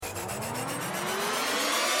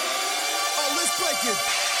What's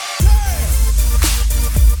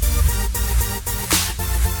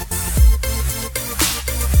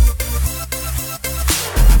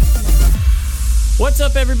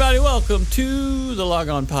up, everybody? Welcome to the Log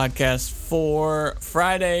On Podcast for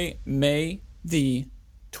Friday, May the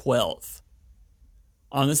 12th.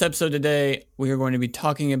 On this episode today, we are going to be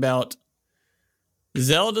talking about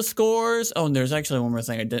Zelda scores. Oh, and there's actually one more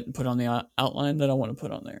thing I didn't put on the outline that I want to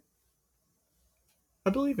put on there. I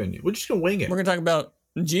believe in you. We're just going to wing it. We're going to talk about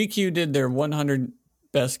GQ did their 100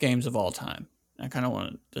 best games of all time. I kind of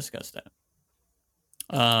want to discuss that.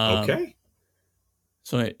 Okay.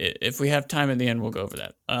 So if we have time at the end, we'll go over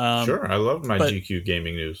that. Sure. I love my GQ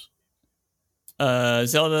gaming news.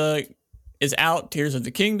 Zelda is out, Tears of the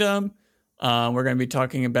Kingdom. We're going to be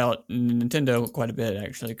talking about Nintendo quite a bit,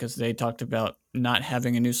 actually, because they talked about not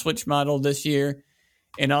having a new Switch model this year.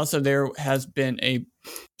 And also there has been a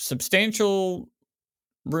substantial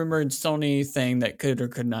rumored Sony thing that could or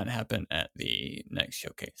could not happen at the next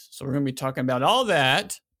showcase. So we're going to be talking about all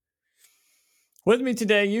that. With me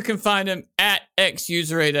today, you can find him at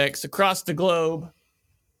XUser8X across the globe.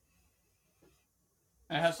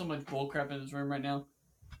 I have so much bullcrap in this room right now.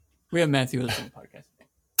 We have Matthew with us on the podcast.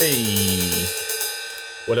 Hey.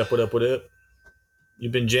 What up, what up, what up?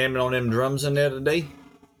 You been jamming on them drums in there today?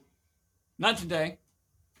 Not today.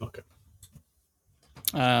 Okay.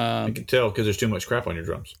 I can tell because there's too much crap on your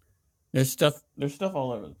drums. There's stuff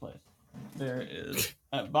all over the place. There is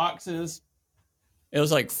boxes. It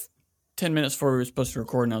was like 10 minutes before we were supposed to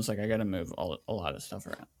record, and I was like, I got to move a lot of stuff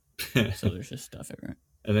around. So there's just stuff everywhere.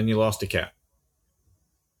 And then you lost a cat.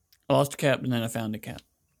 I lost a cat, and then I found a cat.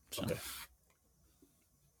 So okay.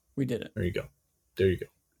 We did it. There you go.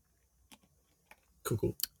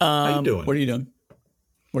 Cool. How you doing? What are you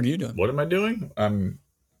doing? What am I doing?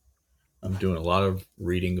 I'm doing a lot of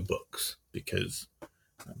reading books because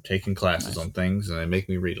I'm taking classes on things, and they make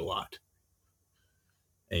me read a lot.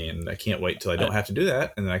 And I can't wait till I don't have to do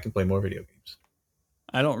that, and then I can play more video games.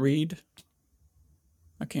 I don't read.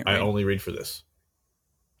 I can't read. I only read for this.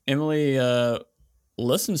 Emily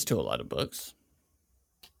listens to a lot of books.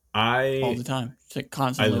 All the time. She's like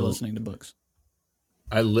constantly listening to books.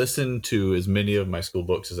 I listen to as many of my school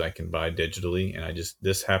books as I can buy digitally, and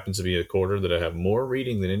this happens to be a quarter that I have more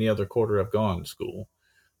reading than any other quarter I've gone to school.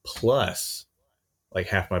 Plus, like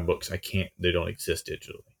half my books, they don't exist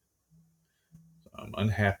digitally. I'm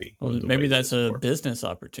unhappy. Well, maybe that's a business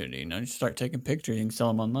opportunity. You know, you start taking pictures, you can sell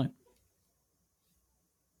them online.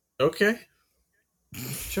 Okay.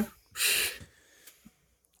 Sure.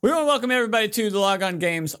 We want to welcome everybody to the Log On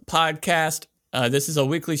Games podcast. This is a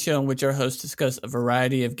weekly show in which our hosts discuss a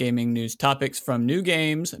variety of gaming news topics, from new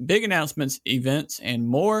games, big announcements, events, and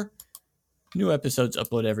more. New episodes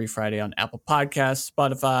upload every Friday on Apple Podcasts,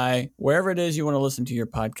 Spotify, wherever it is you want to listen to your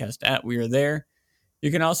podcast at. We are there. You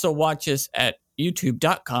can also watch us at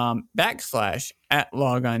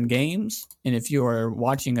youtube.com/@logongames. And if you are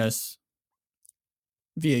watching us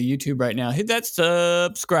via YouTube right now, hit that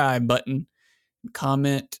subscribe button.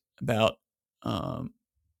 Comment about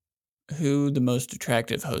who the most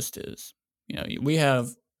attractive host is. You know, we've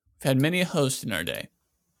had many a host in our day.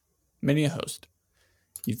 Many a host.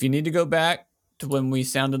 If you need to go back to when we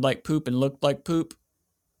sounded like poop and looked like poop,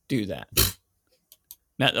 do that.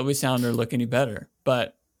 Not that we sound or look any better,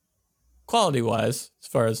 but quality-wise, as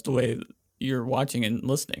far as the way you're watching and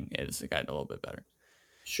listening, it's gotten a little bit better.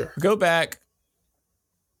 Sure. Go back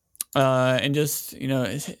and just,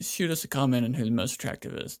 shoot us a comment on who the most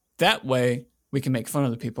attractive is. That way, we can make fun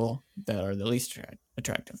of the people that are the least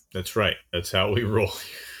attractive. That's right. That's how we roll.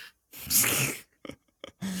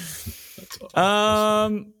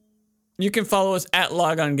 You can follow us at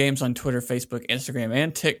Log On Games on Twitter, Facebook, Instagram,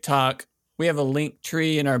 and TikTok. We have a link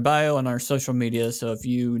tree in our bio on our social media, so if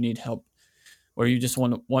you need help or you just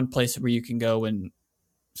want one place where you can go and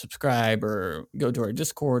subscribe or go to our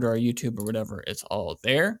Discord or our YouTube or whatever, it's all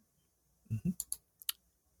there. Mm-hmm.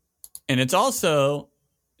 And it's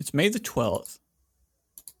May the 12th.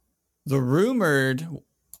 The rumored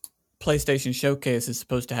PlayStation Showcase is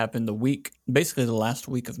supposed to happen basically the last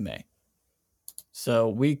week of May. So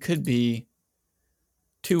we could be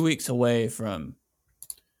 2 weeks away from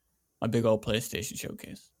a big old PlayStation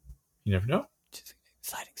Showcase. You never know. Just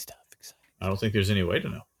exciting stuff. I don't think there's any way to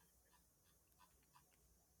know.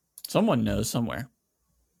 Someone knows somewhere.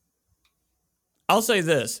 I'll say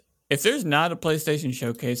this. If there's not a PlayStation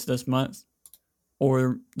Showcase this month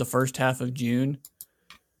or the first half of June,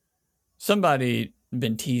 somebody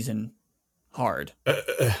been teasing hard.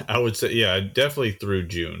 I would say, yeah, definitely through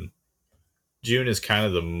June. June is kind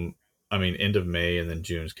of end of May, and then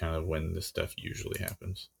June is kind of when this stuff usually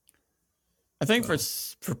happens. I think for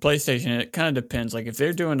PlayStation, it kind of depends. Like if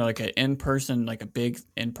they're doing like an in-person, like a big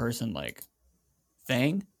in-person like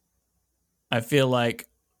thing, I feel like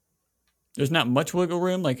there's not much wiggle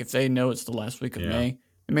room. Like if they know it's the last week of May,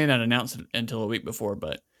 they may not announce it until a week before.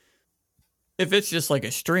 But if it's just like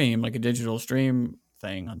a stream, like a digital stream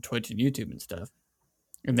thing on Twitch and YouTube and stuff,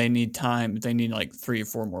 and they need time, if they need like 3 or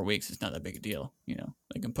 4 more weeks, it's not that big a deal. You know,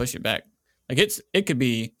 they can push it back. Like it could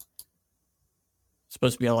be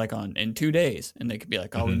supposed to be like on in 2 days, and they could be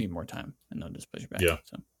like, "Oh, we need more time," and they'll just push it back. Yeah.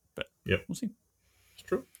 So, but we'll see. It's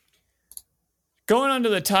true. Going on to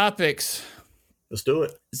the topics. Let's do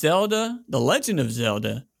it. Zelda, The Legend of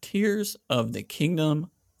Zelda: Tears of the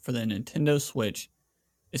Kingdom for the Nintendo Switch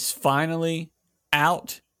is finally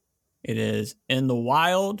out. It is in the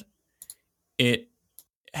wild. It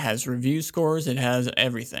has review scores. It has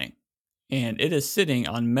everything, and it is sitting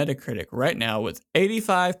on Metacritic right now with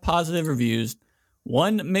 85 positive reviews,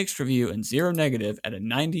 1 mixed review, and 0 negative at a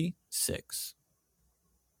 96.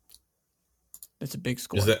 That's a big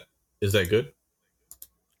score. Is that good?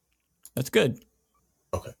 That's good.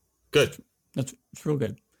 Okay, good. It's real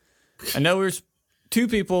good. I know there's 2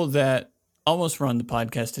 people that almost run the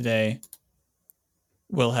podcast today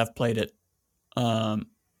will have played it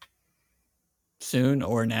soon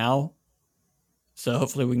or now. So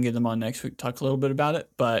hopefully we can get them on next week, talk a little bit about it.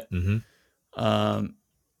 But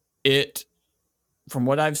it, from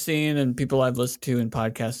what I've seen and people I've listened to in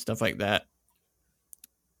podcasts, stuff like that,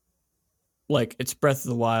 like it's Breath of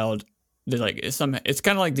the Wild. It's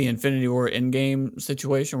kind of like the Infinity War Endgame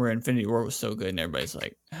situation where Infinity War was so good and everybody's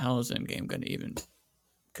like, how is Endgame going to even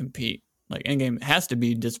compete? Like Endgame has to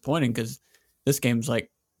be disappointing because this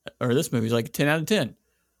movie's like 10 out of 10.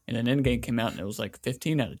 And then Endgame came out and it was like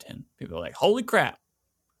 15 out of 10. People are like, holy crap.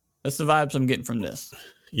 That's the vibes I'm getting from this.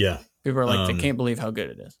 Yeah. People are like, they can't believe how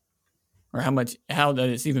good it is. Or how that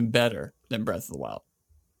it's even better than Breath of the Wild.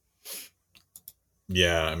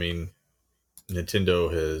 Yeah, I mean,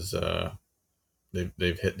 Nintendo has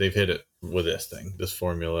they've hit it with this thing, this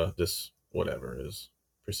formula, this whatever is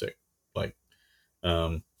per se. Like,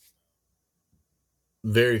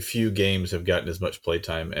 very few games have gotten as much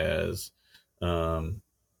playtime as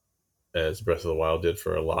Breath of the Wild did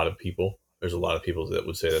for a lot of people. There's a lot of people that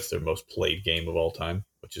would say that's their most played game of all time,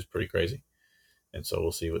 which is pretty crazy. And so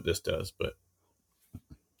we'll see what this does, but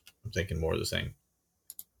I'm thinking more of the same.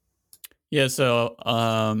 Yeah, so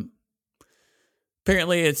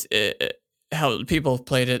apparently it's how people have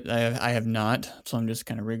played it. I have not, so I'm just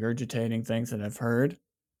kind of regurgitating things that I've heard.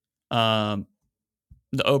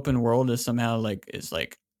 The open world is somehow is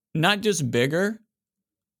not just bigger,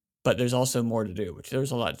 but there's also more to do, which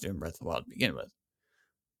there's a lot to do in Breath of the Wild to begin with.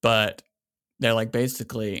 But they're like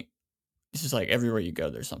basically, it's just like everywhere you go,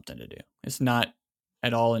 there's something to do. It's not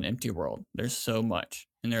at all an empty world. There's so much,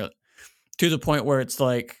 and they're to the point where it's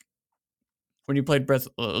like when you played at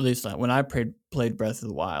least when I played Breath of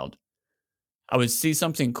the Wild, I would see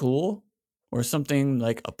something cool or something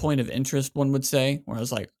like a point of interest, one would say, where I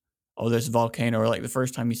was like, oh, there's a volcano, or like the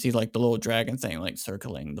first time you see like the little dragon thing like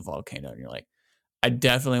circling the volcano, and you're like, I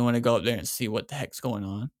definitely want to go up there and see what the heck's going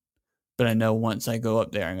on. But I know once I go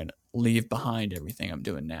up there, I'm going to leave behind everything I'm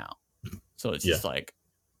doing now. So it's just like,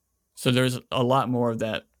 so there's a lot more of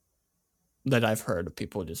that I've heard of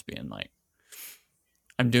people just being like,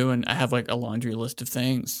 I have like a laundry list of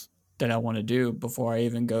things that I want to do before I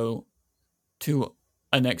even go to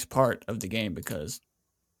a next part of the game because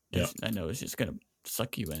I know it's just going to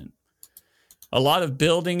suck you in. A lot of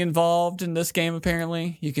building involved in this game,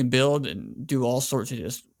 apparently. You can build and do all sorts of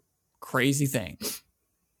just crazy things.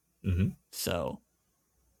 Mm-hmm. So,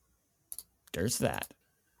 there's that.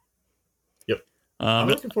 Yep. I'm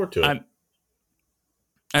looking forward to it.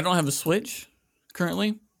 I don't have a Switch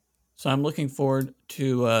currently, so I'm looking forward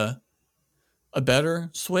to a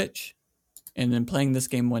better Switch and then playing this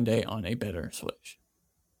game one day on a better Switch.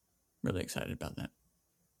 Really excited about that.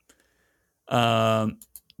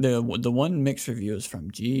 The one mixed review is from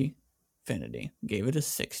Gfinity. Gave it a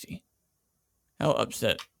 60. How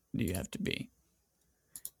upset do you have to be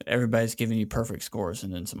that everybody's giving you perfect scores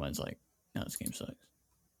and then someone's like, no, this game sucks?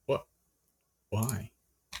 What? Why?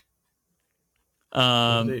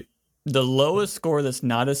 The lowest score that's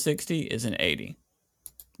not a 60 is an 80.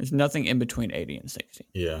 There's nothing in between 80 and 60.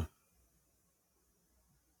 Yeah.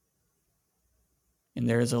 And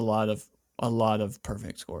there's a lot of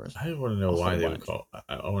perfect scores. I want to know why they would call.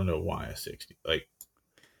 I want to know why a 60. Like,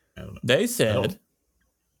 I don't know. They said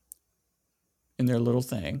in their little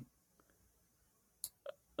thing,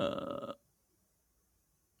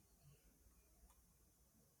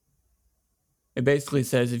 it basically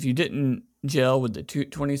says if you didn't gel with the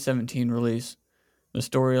 2017 release The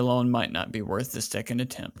story alone might not be worth the second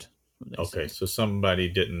attempt. Okay, Say. so somebody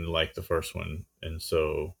didn't like the first one, and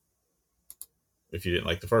so if you didn't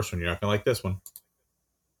like the first one, you're not going to like this one.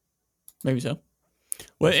 Maybe so.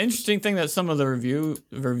 Well, interesting thing that some of the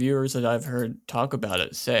reviewers that I've heard talk about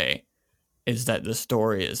it say is that the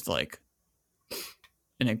story is like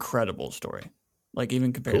an incredible story. Like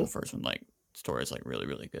even compared to the first one, like story is like really,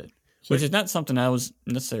 really good. Which is not something I was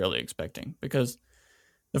necessarily expecting, because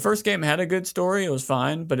the first game had a good story. It was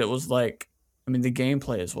fine, but it was like, I mean, the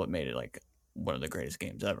gameplay is what made it like one of the greatest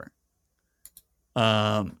games ever.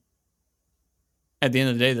 At the end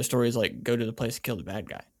of the day, the story is like, go to the place to kill the bad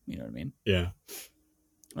guy. You know what I mean? Yeah.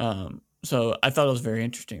 So I thought it was very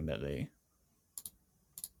interesting that a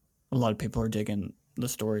lot of people are digging the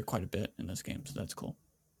story quite a bit in this game. So that's cool.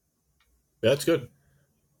 That's good.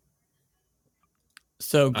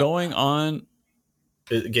 So going on,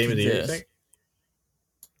 game of the year, you think?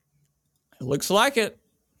 It looks like it.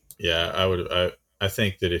 Yeah, I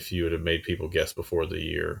think that if you would have made people guess before the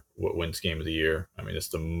year what wins game of the year, I mean, it's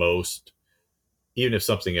the most. Even if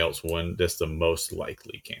something else won, that's the most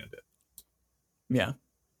likely candidate. Yeah.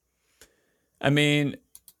 I mean,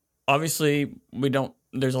 obviously,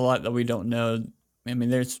 there's a lot that we don't know. I mean,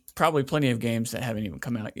 there's probably plenty of games that haven't even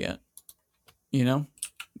come out yet. You know?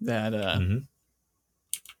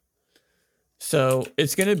 So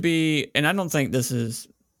it's going to be, and I don't think this has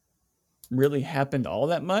really happened all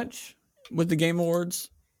that much with the Game Awards,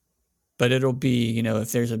 but it'll be,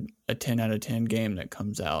 if there's a 10 out of 10 game that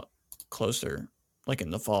comes out closer, like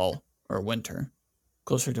in the fall or winter,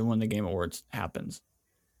 closer to when the Game Awards happens.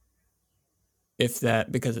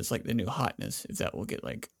 Because it's like the new hotness, if that will get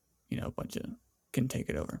like, a bunch of, can take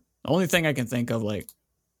it over. The only thing I can think of like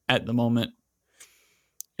at the moment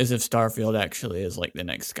is if Starfield actually is like the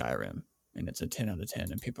next Skyrim and it's a 10 out of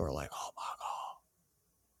 10 and people are like, oh my God.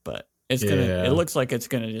 But it looks like it's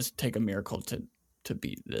going to just take a miracle to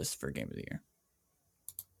beat this for Game of the Year.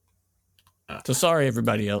 So sorry,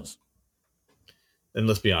 everybody else. And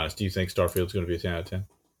let's be honest, do you think Starfield's going to be a 10 out of 10?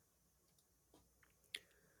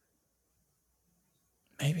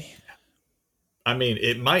 Maybe. I mean,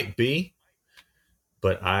 it might be,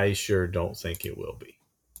 but I sure don't think it will be.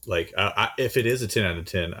 Like, if it is a 10 out of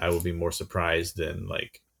 10, I will be more surprised than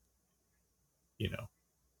like, be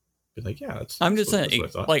like, yeah, I'm just saying,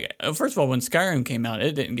 like, first of all, when Skyrim came out,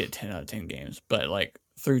 it didn't get 10 out of 10 games, but like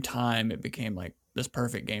through time, it became like this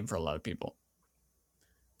perfect game for a lot of people.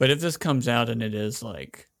 But if this comes out and it is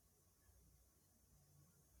like,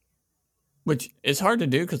 which is hard to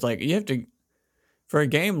do because like you have to, for a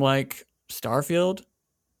game like Starfield,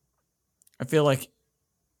 I feel like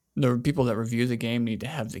the people that review the game need to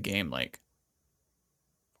have the game like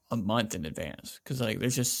a month in advance because like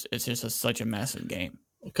it's just such a massive game.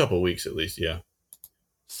 A couple of weeks at least, yeah.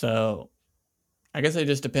 So I guess it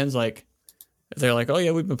just depends. Like if they're like, oh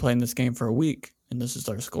yeah, we've been playing this game for a week and this is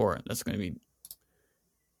our score, that's going to be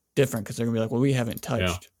different because they're going to be like, well, we haven't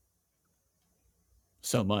touched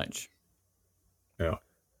so much. Yeah.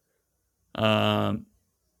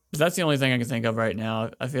 But that's the only thing I can think of right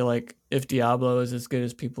now. I feel like if Diablo is as good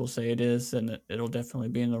as people say it is, then it'll definitely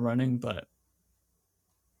be in the running. But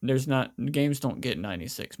games don't get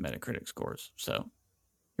 96 Metacritic scores, so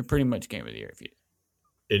you're pretty much Game of the Year if you.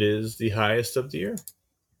 It is the highest of the year.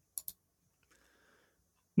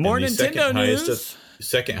 More Nintendo news.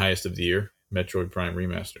 Second highest of the year, Metroid Prime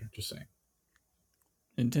Remaster. Just saying.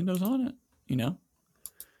 Nintendo's on it,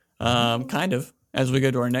 kind of. As we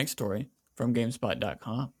go to our next story from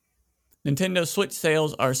GameSpot.com. Nintendo Switch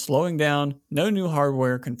sales are slowing down. No new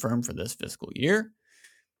hardware confirmed for this fiscal year.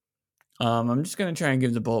 I'm just going to try and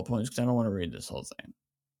give the bullet points because I don't want to read this whole thing.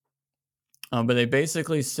 But they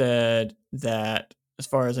basically said that as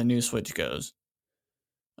far as a new Switch goes,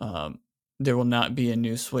 there will not be a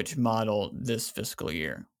new Switch model this fiscal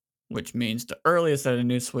year, which means the earliest that a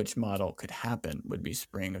new Switch model could happen would be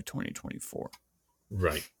spring of 2024.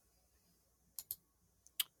 Right.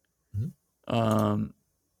 Mm-hmm.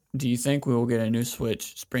 Do you think we will get a new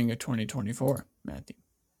Switch spring of 2024, Matthew?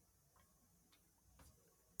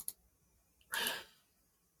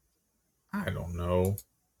 I don't know.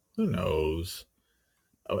 Who knows?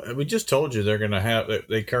 We just told you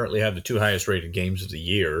they currently have the two highest rated games of the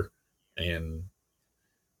year. And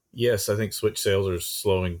yes, I think Switch sales are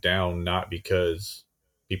slowing down, not because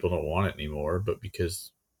people don't want it anymore, but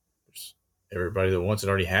because everybody that wants it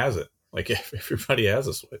already has it. Like everybody has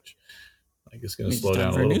a Switch. Like it's going to slow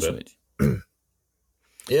down a little bit.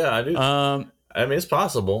 Yeah, I do. I mean, it's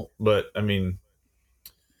possible, but I mean,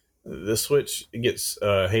 the Switch gets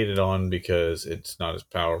hated on because it's not as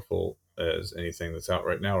powerful as anything that's out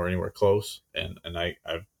right now or anywhere close. And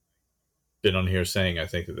been on here saying I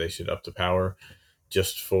think that they should up the power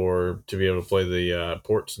just to be able to play the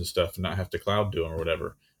ports and stuff and not have to cloud do them or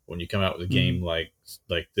whatever. When you come out with a game like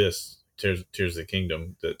this, Tears of the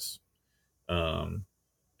Kingdom, that's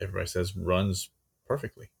everybody says runs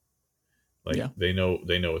perfectly. Like they know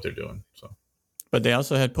what they're doing. So, but they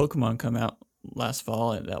also had Pokemon come out last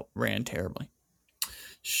fall and that ran terribly.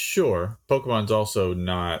 Sure, Pokemon's also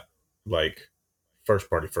not like first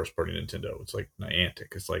party Nintendo. It's like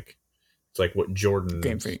Niantic. It's like what Jordan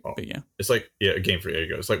Game Freak, but it's like Game Freak. There you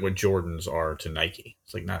go. It's like what Jordans are to Nike.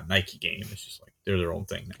 It's like not a Nike game. It's just like they're their own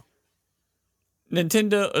thing now.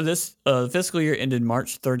 Nintendo, this fiscal year ended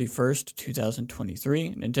March 31st,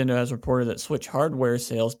 2023. Nintendo has reported that Switch hardware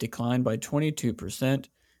sales declined by 22%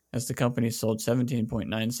 as the company sold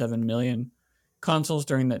 17.97 million consoles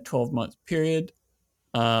during that 12-month period.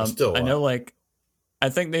 Still I know, like, I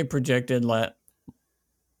think they projected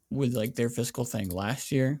with like their fiscal thing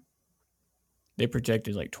last year, they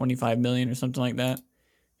projected like 25 million or something like that.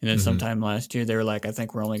 And then sometime last year, they were like, I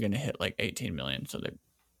think we're only going to hit like 18 million. So they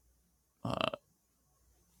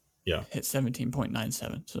hit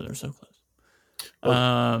 17.97. So they're so close.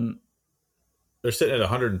 Well, they're sitting at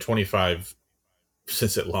 125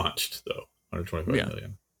 since it launched, though. 125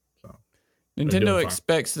 million. So Nintendo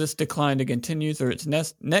expects this decline to continue through its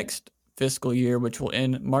next fiscal year, which will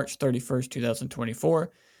end March 31st,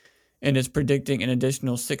 2024, and is predicting an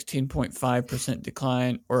additional 16.5%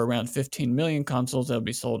 decline, or around 15 million consoles that will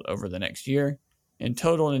be sold over the next year. In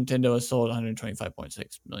total, Nintendo has sold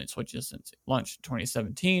 125.6 million Switches since it launched in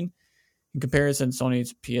 2017. In comparison,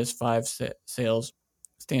 Sony's PS5 sales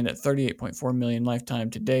stand at 38.4 million lifetime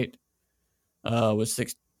to date, with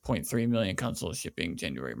 6.3 million consoles shipping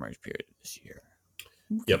January-March period this year.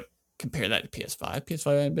 Yep. Compare that to PS5.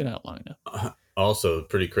 PS5 hasn't been out long enough. Also,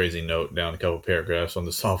 pretty crazy note down a couple paragraphs on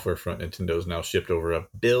the software front. Nintendo's now shipped over 1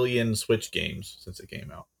 billion Switch games since it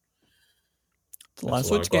came out. It's a lot of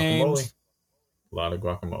Switch games. A lot of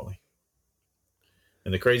guacamole.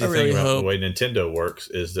 And the crazy thing about the way Nintendo works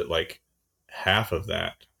is that like half of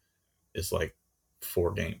that is like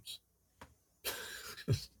 4 games.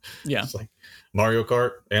 Yeah. It's like Mario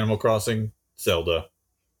Kart, Animal Crossing, Zelda,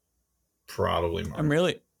 probably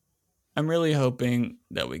Mario. I'm really hoping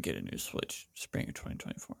that we get a new Switch spring of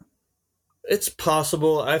 2024. It's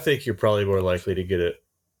possible. I think you're probably more likely to get it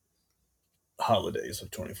holidays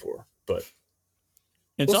of 24, but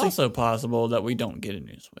it's also possible that we don't get a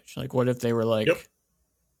new Switch. Like, what if they were like,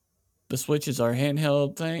 the Switch is our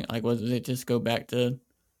handheld thing? Like, was it just go back to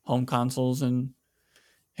home consoles and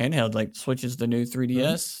handheld? Like, Switch is the new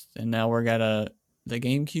 3DS, and now we're got the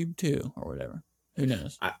GameCube too, or whatever. Who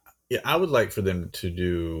knows? I would like for them to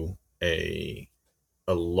do a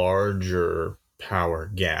larger power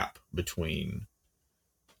gap between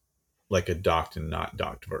like a docked and not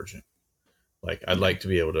docked version. Like I'd like to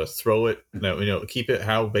be able to throw it, keep it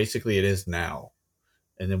how basically it is now,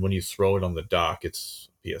 and then when you throw it on the dock, it's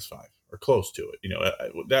PS5 or close to it.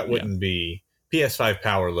 That wouldn't be PS5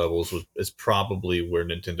 power levels is probably where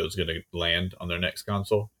Nintendo's going to land on their next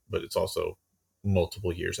console, but it's also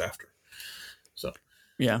multiple years after. So.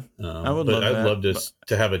 Yeah, I would love that. I'd love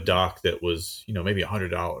to have a dock that was, maybe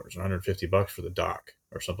 $100 or $150 for the dock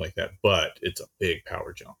or something like that. But it's a big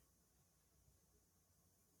power jump.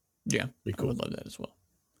 Yeah, cool. I would love that as well.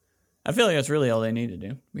 I feel like that's really all they need to do,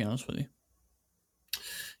 to be honest with you.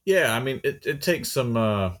 Yeah, I mean, it takes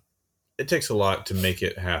it takes a lot to make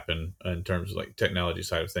it happen in terms of like technology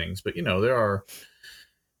side of things. But, you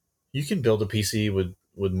can build a PC with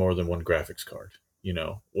more than one graphics card.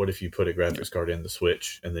 What if you put a graphics card in the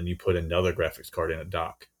Switch and then you put another graphics card in a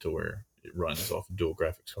dock to where it runs off dual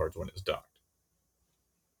graphics cards when it's docked?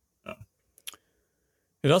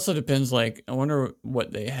 It also depends. Like, I wonder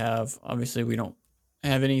what they have. Obviously, we don't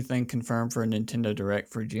have anything confirmed for a Nintendo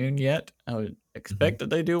Direct for June yet. I would expect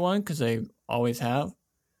that they do one because they always have,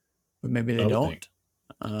 but maybe they don't.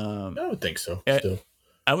 I would think so. Still,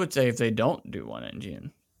 I would say if they don't do one in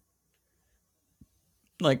June,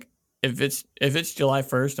 like. If it's July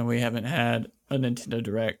 1st and we haven't had a Nintendo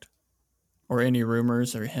Direct or any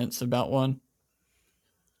rumors or hints about one,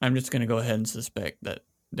 I'm just going to go ahead and suspect that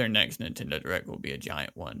their next Nintendo Direct will be a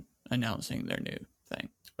giant one announcing their new thing.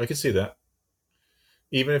 I can see that.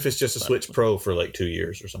 Even if it's just a Switch Pro for like 2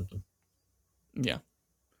 years or something. Yeah.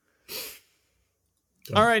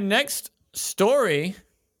 All right, next story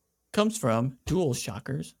comes from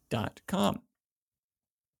DualShockers.com.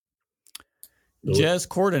 Jez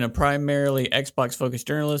Corden, a primarily Xbox-focused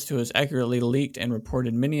journalist who has accurately leaked and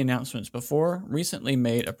reported many announcements before, recently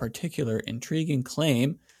made a particular intriguing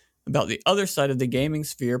claim about the other side of the gaming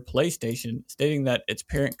sphere, PlayStation, stating that its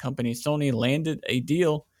parent company Sony landed a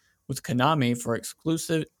deal with Konami for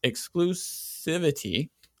exclusivity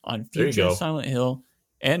on There you future go. Silent Hill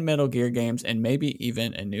and Metal Gear games, and maybe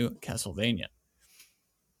even a new Castlevania.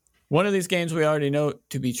 One of these games we already know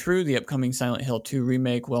to be true, the upcoming Silent Hill 2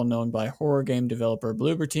 remake, well known by horror game developer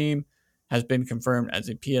Bloober Team, has been confirmed as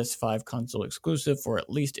a PS5 console exclusive for at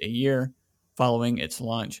least a year following its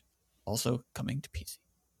launch, also coming to PC.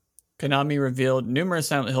 Konami revealed numerous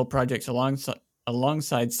Silent Hill projects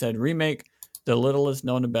alongside said remake, though little is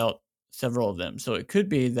known about several of them. So it could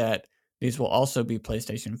be that these will also be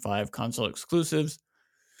PlayStation 5 console exclusives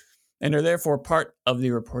and are therefore part of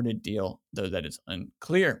the reported deal, though that is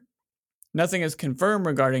unclear. Nothing is confirmed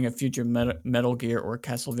regarding a future Metal Gear or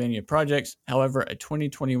Castlevania projects. However, a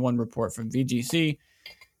 2021 report from VGC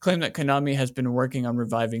claimed that Konami has been working on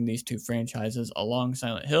reviving these two franchises along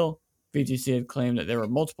Silent Hill. VGC had claimed that there were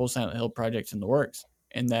multiple Silent Hill projects in the works,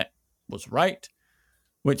 and that was right,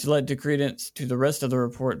 which led to credence to the rest of the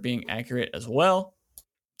report being accurate as well.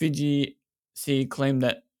 VGC claimed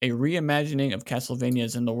that a reimagining of Castlevania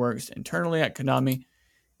is in the works internally at Konami,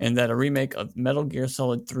 and that a remake of Metal Gear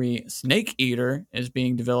Solid 3 Snake Eater is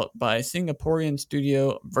being developed by Singaporean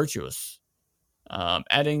studio Virtuous.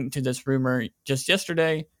 Adding to this rumor, just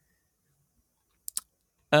yesterday,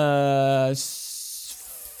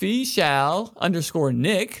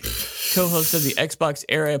 Fishal_Nick, co-host of the Xbox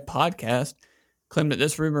Era podcast, claimed that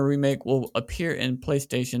this rumor remake will appear in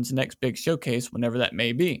PlayStation's next big showcase, whenever that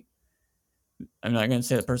may be. I'm not going to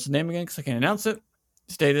say that person's name again because I can't announce it.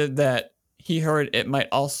 Stated that he heard it might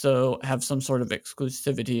also have some sort of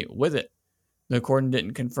exclusivity with it. The Corden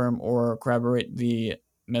didn't confirm or corroborate the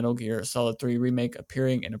Metal Gear Solid 3 remake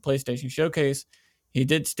appearing in a PlayStation showcase. He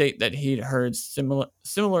did state that he'd heard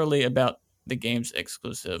similarly about the game's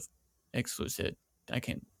exclusive. I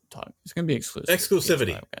can't talk. It's going to be exclusive.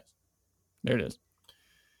 Exclusivity. There it is.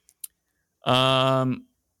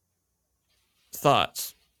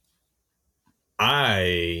 Thoughts?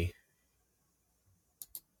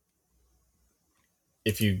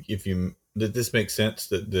 This makes sense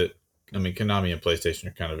that I mean, Konami and PlayStation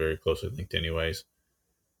are kind of very closely linked anyways.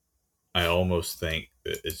 I almost think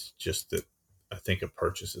that it's just that I think a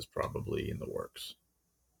purchase is probably in the works.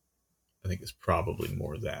 I think it's probably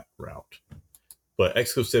more that route. But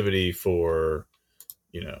exclusivity for,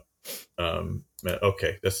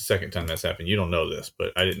 okay, that's the second time that's happened. You don't know this,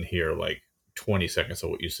 but I didn't hear like 20 seconds of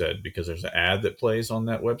what you said because there's an ad that plays on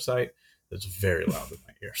that website that's very loud in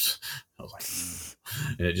my ears. I was like,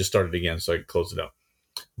 and it just started again, so I closed it up.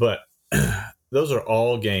 But those are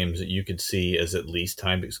all games that you could see as at least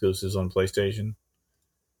timed exclusives on PlayStation.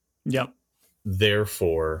 Yep.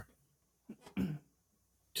 Therefore,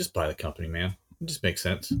 just buy the company, man. It just makes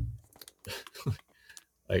sense.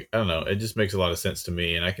 Like, I don't know. It just makes a lot of sense to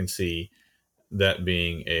me. And I can see that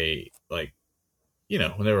being a, like,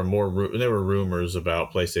 when there were rumors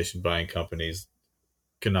about PlayStation buying companies,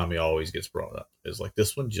 Konami always gets brought up. It's like,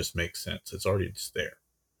 this one just makes sense. It's already just there.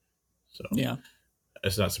 So yeah,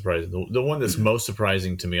 it's not surprising. The one that's most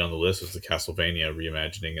surprising to me on the list is the Castlevania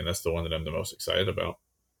reimagining, and that's the one that I'm the most excited about.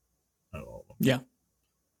 Yeah.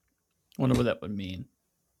 Wonder what that would mean.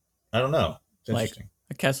 I don't know. It's like interesting.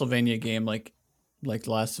 A Castlevania game like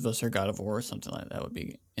Last of Us or God of War or something like that would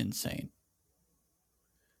be insane.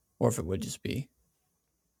 Or if it would just be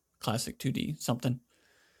classic 2D something.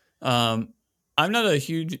 I've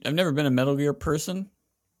never been a Metal Gear person.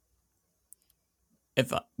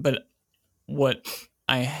 But what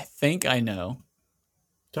I think I know,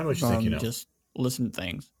 tell me what you think you know. Just listen to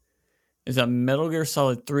things, is that Metal Gear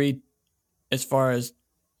Solid 3, as far as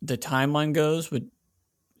the timeline goes,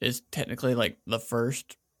 is technically like the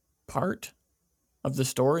first part of the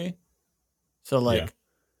story. So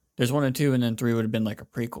there's 1 and 2, and then 3 would have been like a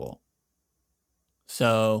prequel.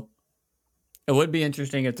 So it would be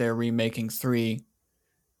interesting if they're remaking 3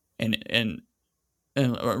 and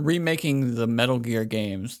remaking the Metal Gear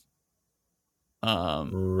games.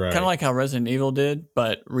 Right. Kind of like how Resident Evil did,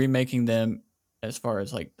 but remaking them as far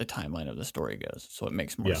as like the timeline of the story goes. So it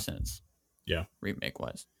makes more sense. Yeah. Remake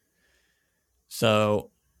wise.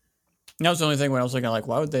 So that was the only thing when I was looking at, like,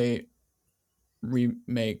 why would they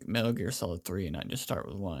remake Metal Gear Solid 3 and not just start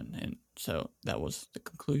with 1? And so that was the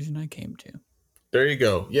conclusion I came to. There you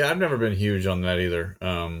go. Yeah, I've never been huge on that either.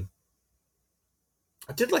 I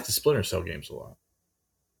did like the Splinter Cell games a lot.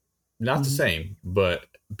 Not the same, but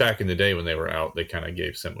back in the day when they were out, they kind of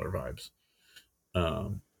gave similar vibes.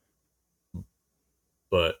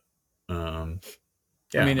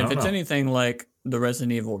 Yeah, I mean, if it's anything like the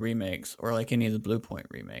Resident Evil remakes or like any of the Blue Point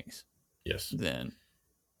remakes, yes, then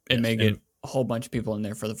it may get a whole bunch of people in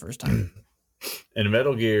there for the first time. And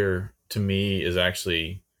Metal Gear, to me, is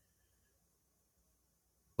actually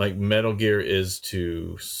like Metal Gear is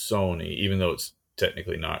to Sony, even though it's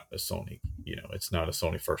technically not a Sony, it's not a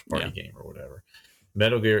Sony first party game or whatever.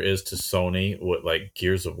 Metal Gear is to Sony what like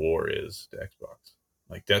Gears of War is to Xbox.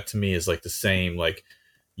 Like that to me is like the same. Like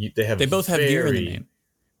they both have Gear in the name.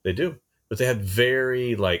 They do, but they had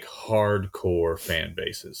very like hardcore fan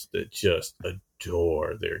bases that just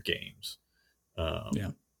adore their games.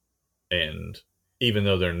 And even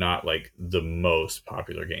though they're not like the most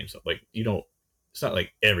popular games, like it's not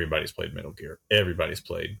like everybody's played Metal Gear. Everybody's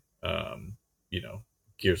played,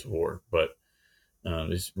 Gears of War, but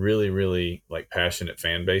it's really, really like passionate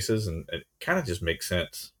fan bases, and it kind of just makes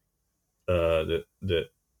sense that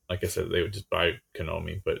like I said, they would just buy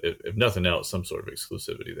Konami, but if nothing else, some sort of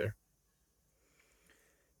exclusivity there.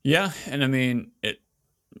 Yeah, and I mean,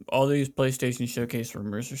 all these PlayStation Showcase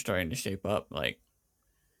rumors are starting to shape up. Like,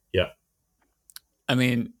 yeah, I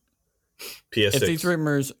mean, PS6. If these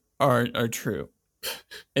rumors are true,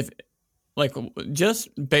 if like just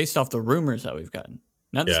based off the rumors that we've gotten,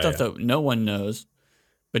 not the stuff that no one knows,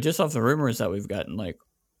 but just off the rumors that we've gotten, like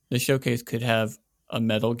the showcase could have a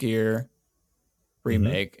Metal Gear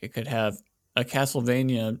remake. It could have a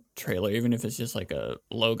Castlevania trailer, even if it's just like a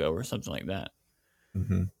logo or something like that.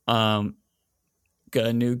 Got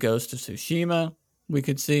a new Ghost of Tsushima we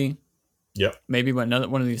could see. Yep. Maybe one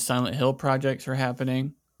of these Silent Hill projects are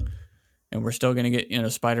happening, and we're still going to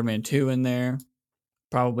get Spider-Man 2 in there.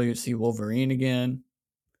 Probably see Wolverine again,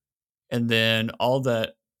 and then all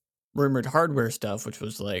that rumored hardware stuff, which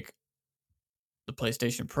was like the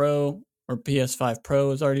PlayStation Pro or PS5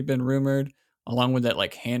 Pro has already been rumored, along with that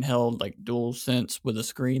like handheld like DualSense with a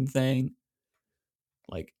screen thing.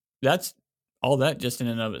 Like that's all that just in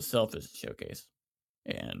and of itself is a showcase.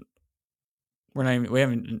 And we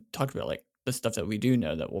haven't talked about like the stuff that we do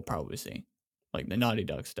know that we'll probably see, like the Naughty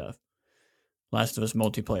Dog stuff. Last of Us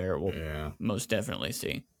multiplayer we'll most definitely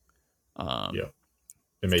see.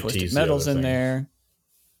 They may Twisted tease Metal's the in things. there.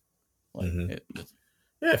 Like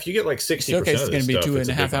if you get like 60%, showcase is going to be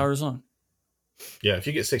 2.5 hours long. Yeah, if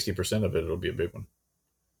you get 60% of it, it'll be a big one.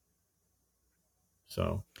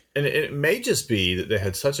 So, and it may just be that they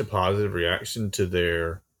had such a positive reaction to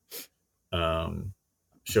their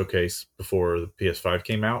showcase before the PS5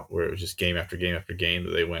 came out, where it was just game after game after game,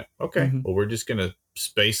 that they went, okay, well, we're just going to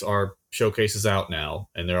space our showcases out now,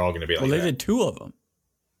 and they're all going to be like they did 2 of them.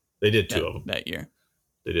 They did 2 of them that year.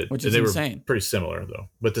 They did, which is they insane. Were pretty similar though.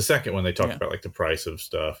 But the second one, they talked about like the price of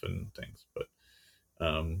stuff and things. But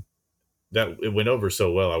that it went over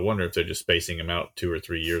so well. I wonder if they're just spacing them out 2 or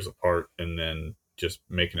 3 years apart and then just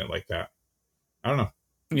making it like that. I don't know.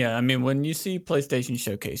 Yeah, I mean, when you see PlayStation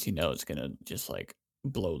Showcase, you know it's gonna just like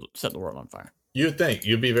set the world on fire. You'd think.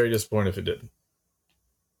 You'd be very disappointed if it didn't.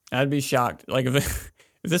 I'd be shocked. Like if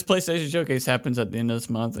this PlayStation Showcase happens at the end of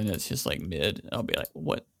this month and it's just like mid, I'll be like,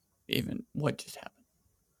 what just happened?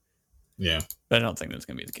 Yeah. But I don't think that's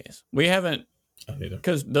gonna be the case. We haven't,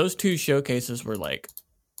 because those 2 showcases were like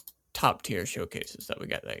top tier showcases that we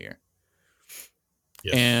got that year.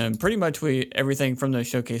 Yes. And pretty much everything from those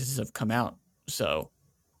showcases have come out. So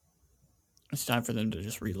it's time for them to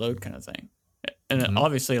just reload kind of thing. And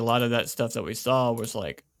obviously a lot of that stuff that we saw was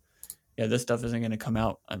like, yeah, this stuff isn't going to come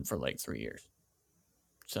out for like 3 years.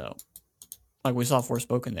 So like we saw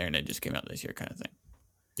Forspoken there and it just came out this year kind of thing.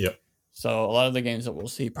 Yep. So a lot of the games that we'll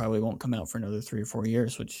see probably won't come out for another 3 or 4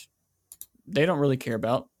 years, which they don't really care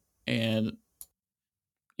about. And,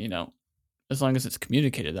 as long as it's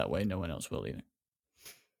communicated that way, no one else will either.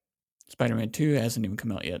 Spider-Man 2 hasn't even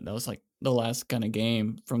come out yet. That was like the last kind of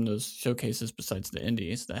game from those showcases besides the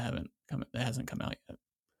indies that hasn't come out yet.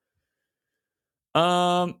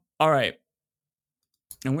 All right.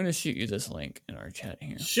 I'm going to shoot you this link in our chat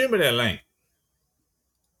here. Shoot me that link.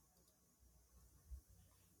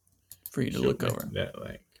 For you to look over. That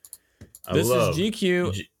link. This is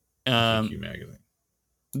GQ. GQ magazine.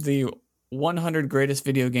 The 100 greatest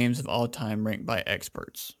video games of all time ranked by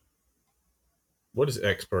experts. What does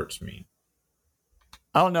experts mean?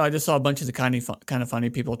 I don't know. I just saw a bunch of the kind of funny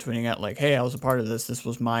people tweeting out like, hey, I was a part of this. This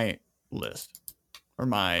was my list or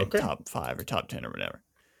my top 5 or top 10 or whatever.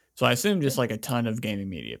 So I assume just like a ton of gaming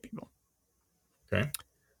media people. Okay.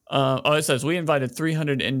 It says we invited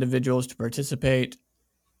 300 individuals to participate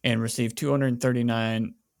and received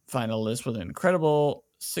 239 finalists with an incredible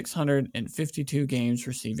 652 games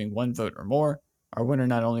receiving 1 vote or more. Our winner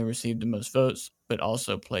not only received the most votes, but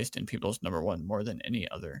also placed in people's number 1 more than any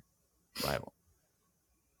other rival.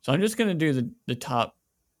 So I'm just going to do the top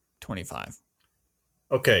 25.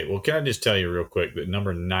 Okay, well, can I just tell you real quick that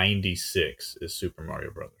number 96 is Super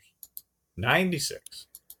Mario Brothers. 96.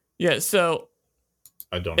 Yeah, so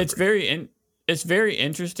I don't. It's agree. very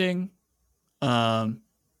interesting.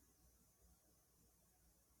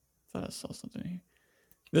 thought I saw something here.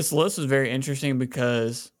 This list is very interesting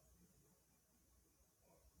because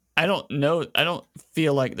I don't know. I don't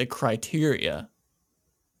feel like the criteria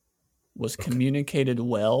was communicated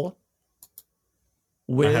well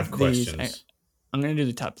with I have these. questions. I'm going to do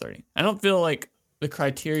the top 30. I don't feel like the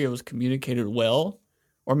criteria was communicated well,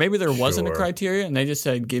 or maybe there wasn't a criteria and they just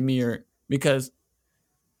said, give me your, because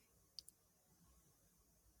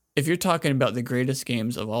if you're talking about the greatest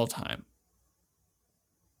games of all time,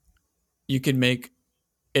 you could make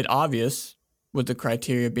it obvious with the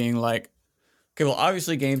criteria being like, okay, well,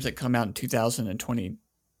 obviously games that come out in 2020, in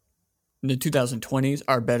the 2020s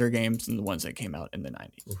are better games than the ones that came out in the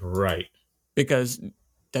 90s. Right. Because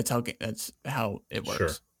that's how it works. Sure.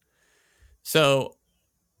 So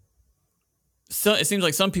it seems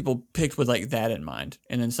like some people picked with like that in mind,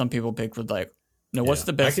 and then some people picked with like, no, what's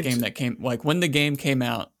the best game that came, like when the game came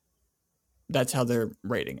out, that's how they're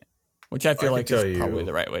rating it, which I feel like is probably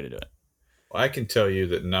the right way to do it. I can tell you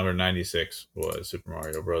that number 96 was Super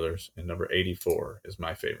Mario Brothers, and number 84 is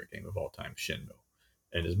my favorite game of all time, Shenmue.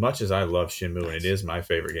 And as much as I love Shenmue, and it is my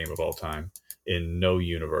favorite game of all time, in no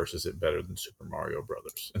universe is it better than Super Mario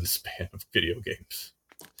Brothers in the span of video games.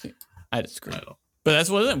 I disagree. But that's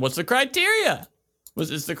what it is. What's the criteria?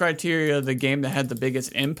 Is the criteria the game that had the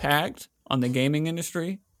biggest impact on the gaming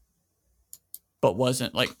industry, but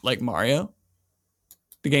wasn't like Mario?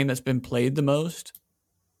 The game that's been played the most?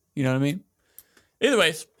 You know what I mean? Either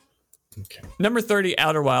ways. Okay. Number 30,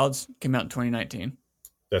 Outer Wilds, came out in 2019.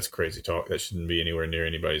 That's crazy talk. That shouldn't be anywhere near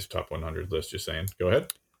anybody's top 100 list, just saying. Go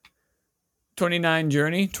ahead. 29,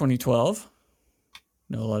 Journey, 2012.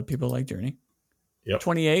 Know a lot of people like Journey. Yep.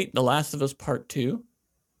 28, The Last of Us Part 2.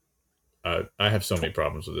 I have so many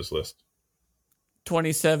problems with this list.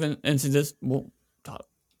 27, and so this, well, top.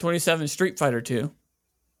 27, Street Fighter 2.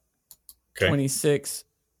 Okay. 26,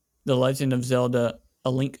 The Legend of Zelda,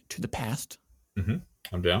 A Link to the Past. Mm-hmm.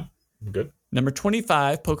 I'm down. I'm good. Number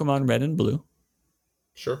 25, Pokemon Red and Blue.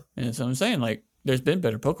 Sure. And that's what I'm saying. Like, there's been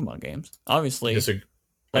better Pokemon games. Obviously.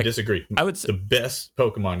 I disagree. I would say the best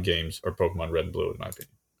Pokemon games are Pokemon Red and Blue, in my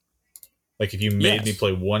opinion. Like, if you made me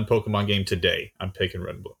play one Pokemon game today, I'm picking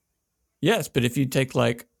Red and Blue. Yes, but if you take,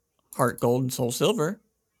 like, Heart Gold and Soul Silver,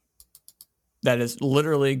 that is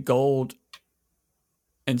literally gold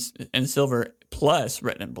and silver plus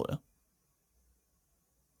red and blue,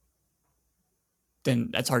 then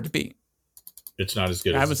that's hard to beat. It's not as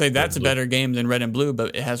good. I would say that's a better game than red and blue,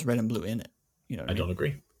 but it has red and blue in it. You know what I mean? don't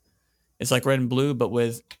agree. It's like red and blue, but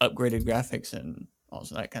with upgraded graphics and all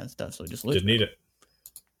that kind of stuff. So just didn't need it.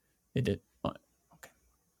 It did. Oh, okay.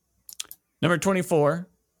 Number 24,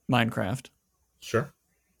 Minecraft. Sure.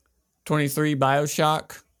 23,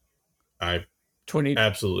 BioShock. I'm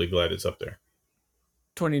absolutely glad it's up there.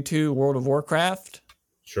 22, World of Warcraft.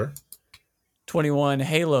 Sure. 21,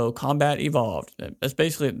 Halo Combat Evolved. That's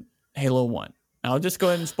basically Halo 1. I'll just go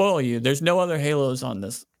ahead and spoil you. There's no other Halos on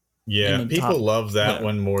this. Yeah, people love that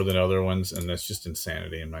one more than other ones, and that's just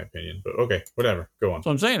insanity in my opinion. But okay, whatever. Go on.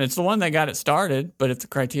 So I'm saying it's the one that got it started, but if the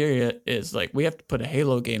criteria is like, we have to put a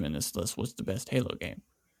Halo game in this list, what's the best Halo game?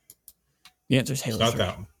 The answer is Halo 3. It's not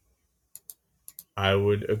that one. I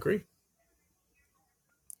would agree.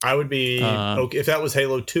 I would be okay if that was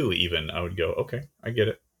Halo 2 even. I would go, okay, I get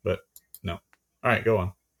it. But no. All right, go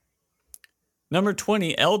on. Number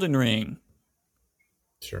 20, Elden Ring.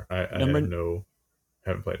 Sure. I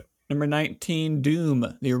haven't played it. Number 19,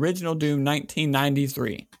 Doom. The original Doom,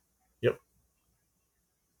 1993. Yep.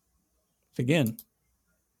 Again,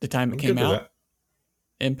 the time it came out,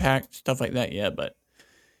 impact, stuff like that, yeah, but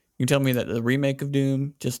you tell me that the remake of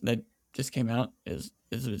Doom that just came out is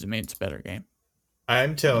it means a better game.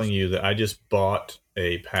 I'm telling you that I just bought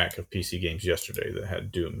a pack of PC games yesterday that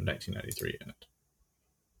had Doom 1993 in it.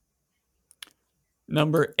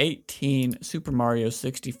 Number 18, Super Mario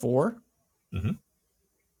 64. Mm-hmm.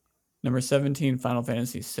 Number 17, Final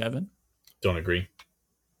Fantasy 7. Don't agree.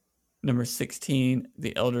 Number 16,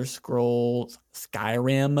 The Elder Scrolls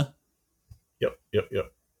Skyrim. Yep.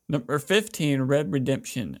 Number 15, Red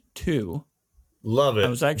Redemption 2. Love it. I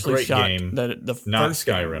was actually Great shocked game. that the first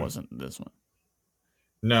Skyrim wasn't this one.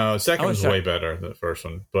 No, the second was way better than the first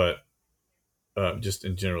one, but just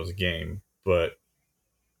in general as a game. But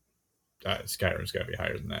Skyrim's got to be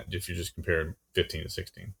higher than that if you just compare 15 to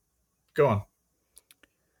 16. Go on.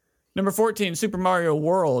 Number 14, Super Mario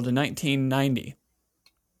World in 1990.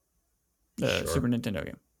 The Super Nintendo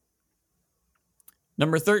game.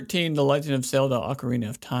 Number 13, The Legend of Zelda Ocarina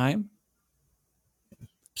of Time.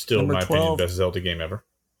 Still, in my opinion, best Zelda game ever.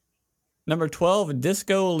 Number 12,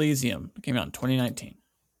 Disco Elysium. It came out in 2019.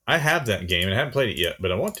 I have that game and I haven't played it yet,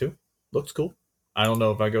 but I want to. Looks cool. I don't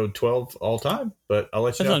know if I go 12 all time, but I'll let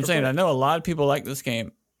you That's know what I'm after saying. play. I know a lot of people like this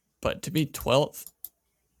game, but to be 12th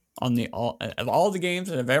on the all of all the games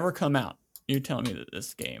that have ever come out, you're telling me that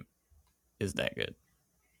this game is that good?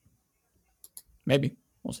 Maybe.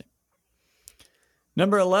 We'll see.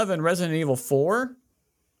 Number 11, Resident Evil 4,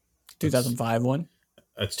 That's 2005 one.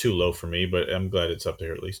 that's too low for me, but I'm glad it's up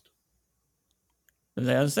there at least. As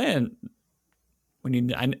I was saying, I need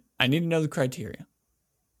to know the criteria.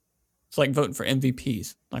 It's like voting for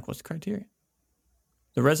MVPs. Like, what's the criteria?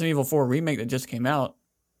 The Resident Evil 4 remake that just came out,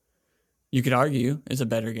 you could argue, is a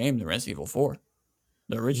better game than Resident Evil 4,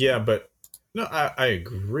 the original. Yeah, but no, I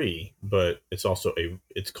agree, but it's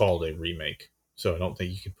called a remake. So I don't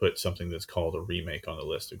think you can put something that's called a remake on the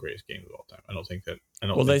list of greatest games of all time. I don't think that. I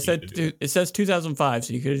don't Well, think they you said can do that. it says 2005,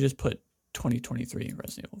 so you could have just put 2023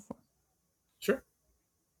 Resident Evil 4, Sure.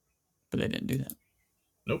 but they didn't do that.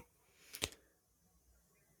 Nope.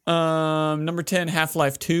 Number 10,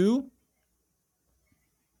 Half-Life 2.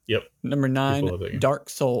 Yep. Number People 9, love that game. Dark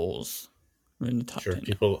Souls. We're in the top Sure. 10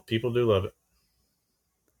 People do love it.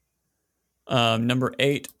 now. Number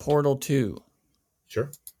 8, Portal 2. Sure.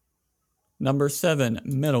 Number 7,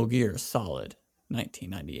 Metal Gear Solid,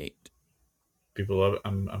 1998. People love it.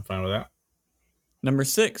 I'm fine with that. Number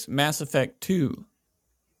 6, Mass Effect 2.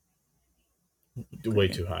 Way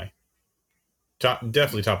too high.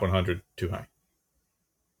 Definitely top 100. Too high.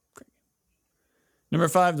 Number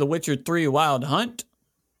 5, The Witcher 3 Wild Hunt.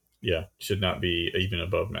 Yeah, should not be even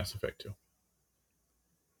above Mass Effect 2.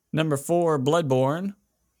 Number 4, Bloodborne.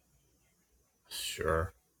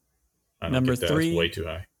 Sure. I don't Number get that. 3, It's way too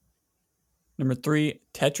high. Number 3,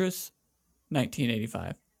 Tetris,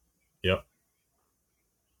 1985. Yep.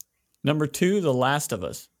 Number 2, The Last of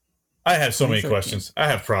Us. I have so many 2013. questions. I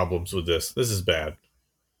have problems with this. This is bad.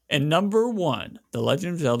 And number 1, The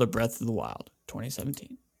Legend of Zelda Breath of the Wild,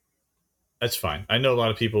 2017. That's fine. I know a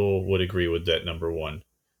lot of people would agree with that number 1.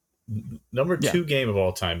 Number 2 game of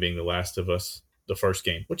all time being The Last of Us, the first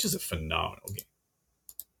game, which is a phenomenal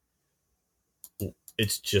game.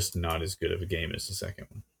 It's just not as good of a game as the second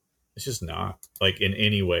one. It's just not, like, in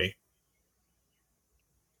any way.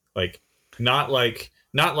 Like, not like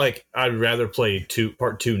I'd rather play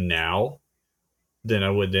part 2 now than I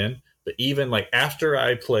would then. But even like after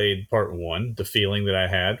I played part 1, the feeling that I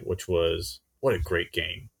had, which was what a great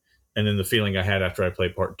game, and then the feeling I had after I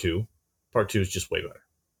played part 2 is just way better.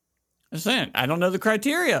 I'm saying, I don't know the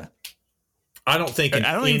criteria. I don't think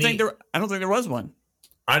I don't think there was one.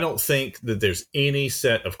 I don't think that there's any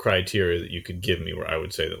set of criteria that you could give me where I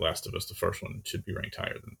would say that Last of Us, the first one, should be ranked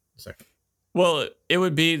higher than the second. Well, it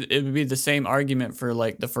would be the same argument for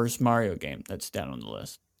like the first Mario game that's down on the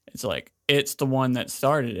list. It's like it's the one that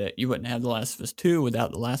started it. You wouldn't have The Last of Us 2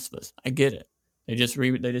 without The Last of Us. I get it. They just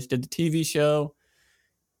did the TV show.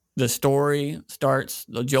 The story starts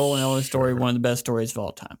the Joel and Ellie story, one of the best stories of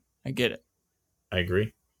all time. I get it. I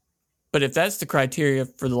agree. But if that's the criteria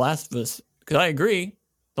for The Last of Us, because I agree,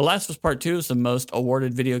 The Last of Us Part 2 is the most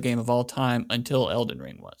awarded video game of all time until Elden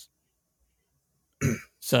Ring was.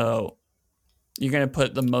 So you're going to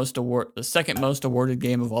put the second most awarded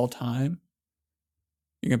game of all time.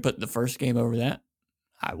 You're going to put the first game over that?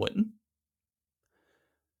 I wouldn't.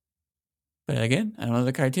 But again, I don't know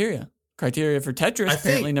the criteria. Criteria for Tetris,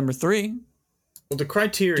 apparently number 3. Well, the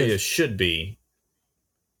criteria should be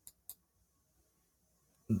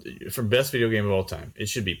for best video game of all time. It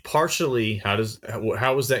should be partially how is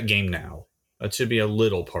that game now? That should be a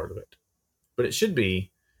little part of it. But it should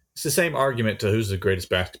be, it's the same argument to who's the greatest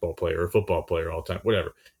basketball player or football player of all time,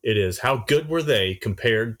 whatever. It is how good were they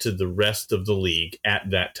compared to the rest of the league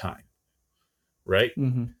at that time, right?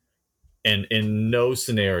 Mm-hmm. And in no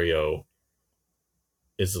scenario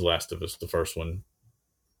is The Last of Us, the first one,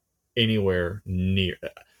 anywhere near.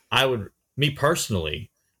 Me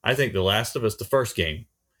personally, I think The Last of Us, the first game,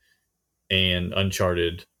 and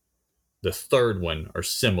Uncharted, the third one, are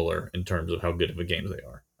similar in terms of how good of a game they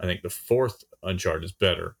are. I think the fourth Uncharted is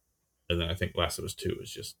better, and then I think Last of Us 2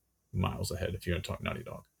 is just miles ahead if you're going to talk Naughty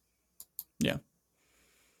Dog. Yeah.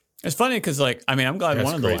 It's funny because, like, I mean, I'm glad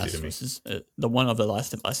one of the Last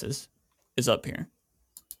of Us is up here.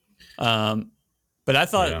 But I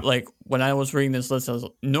thought, like, when I was reading this list,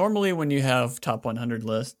 normally when you have top 100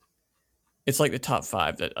 lists, it's like the top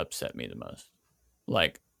 5 that upset me the most.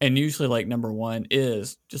 Like, and usually, like, number 1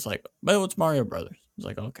 is just like, well, it's Mario Brothers. It's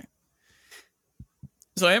like, okay.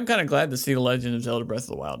 So I am kind of glad to see The Legend of Zelda Breath of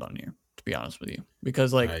the Wild on here, to be honest with you,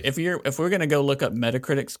 because like if we're gonna go look up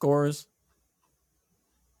Metacritic scores,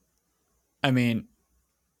 I mean,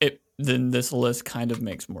 then this list kind of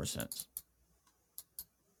makes more sense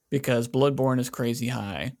because Bloodborne is crazy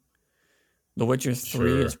high. The Witcher 3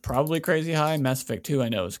 Sure. is probably crazy high. Mass Effect 2 I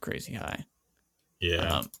know is crazy high.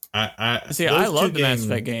 Yeah. I See, I those two love the Mass games.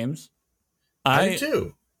 Effect games. I do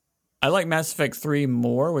too. I like Mass Effect 3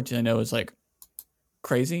 more, which I know is like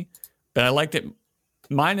crazy, but I liked it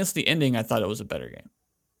minus the ending. I thought it was a better game.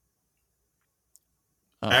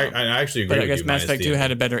 I actually agree But I with guess you. Mass Minus Effect the 2 had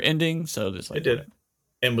ending. a better ending, so just like It did, whatever.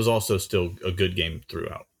 and was also still a good game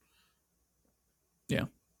throughout. Yeah.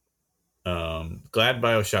 Glad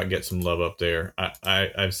BioShock gets some love up there.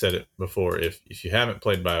 I've said it before. If you haven't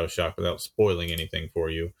played BioShock without spoiling anything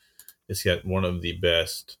for you, it's got one of the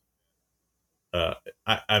best.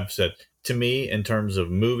 I've said, to me, in terms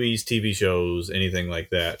of movies, TV shows, anything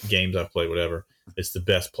like that, games I've played, whatever, it's the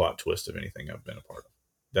best plot twist of anything I've been a part of.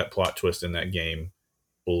 That plot twist in that game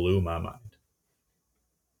blew my mind.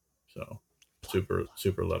 So super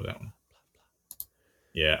love that one.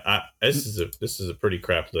 Yeah, this is a pretty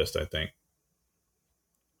crap list, I think,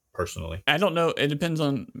 personally. I don't know. It depends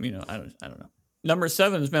on, I don't know. Number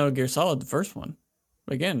 7 is Metal Gear Solid, the first one.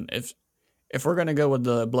 Again, if we're gonna go with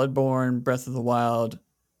the Bloodborne, Breath of the Wild,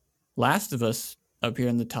 Last of Us up here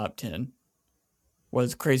in the top 10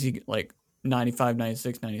 was crazy, like 95,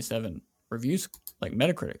 96, 97 reviews, like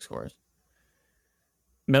Metacritic scores.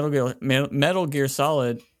 Metal Gear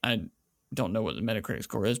Solid, I don't know what the Metacritic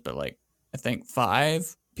score is, but like I think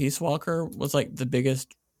 5. Peace Walker was like the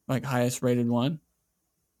biggest, like highest rated one.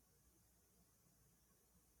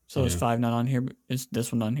 So is 5 not on here? Is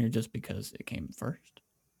this one on here just because it came first?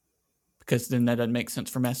 Because then that doesn't make sense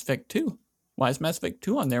for Mass Effect 2. Why is Mass Effect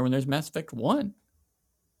 2 on there when there's Mass Effect 1?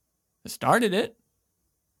 It started it.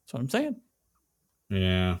 That's what I'm saying.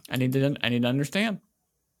 Yeah. I need to understand.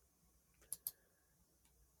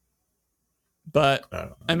 But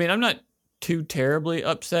I mean, I'm not too terribly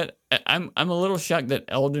upset. I'm a little shocked that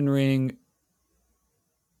Elden Ring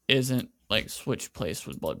isn't like switch place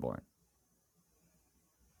with Bloodborne.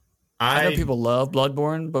 I know people love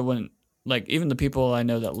Bloodborne, but when like even the people I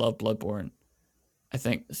know that love Bloodborne, I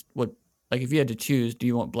think would like if you had to choose, do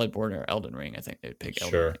you want Bloodborne or Elden Ring? I think they'd pick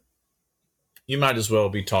Elden Ring. You might as well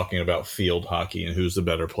be talking about field hockey and who's the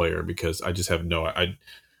better player, because I just have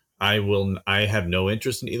I have no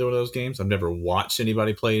interest in either of those games. I've never watched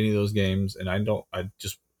anybody play any of those games, and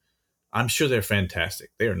I'm sure they're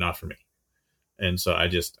fantastic. They are not for me. And so I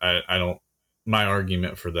don't, my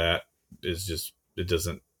argument for that is just, it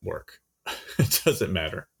doesn't work. It doesn't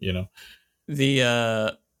matter,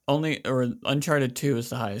 The Uncharted 2 is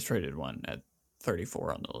the highest rated one at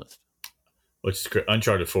 34 on the list. Which is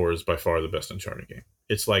Uncharted 4 is by far the best Uncharted game.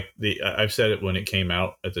 It's like I've said it when it came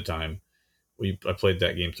out at the time. I played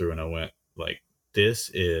that game through and I went like,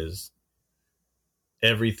 this is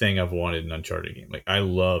everything I've wanted in an Uncharted game. Like, I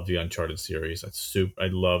love the Uncharted series. I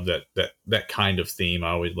love that kind of theme.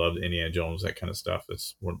 I always loved Indiana Jones, that kind of stuff.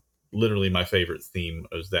 That's literally my favorite theme,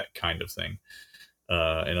 is that kind of thing.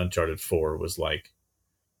 And Uncharted 4 was like,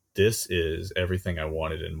 this is everything I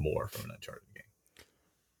wanted and more from an Uncharted game.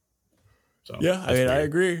 So yeah, I mean, I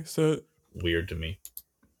agree. So weird to me.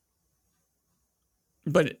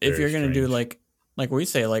 But if you're gonna do like we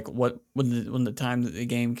say, like what when the time that the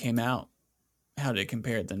game came out, how did it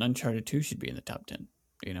compare? Then Uncharted 2 should be in the top 10.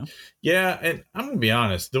 Yeah, and I'm gonna be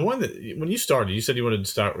honest. The one that when you started, you said you wanted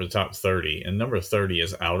to start with the top 30, and number 30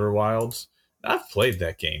 is Outer Wilds. I've played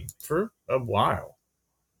that game for a while,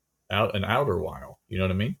 an outer while. You know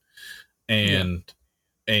what I mean?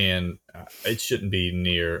 And it shouldn't be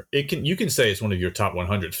near. You can say it's one of your top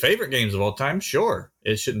 100 favorite games of all time. Sure,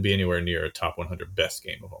 it shouldn't be anywhere near a top 100 best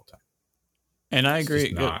game of all time. And I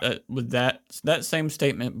agree with that same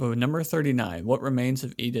statement. But with number 39, What Remains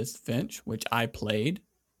of Edith Finch, which I played,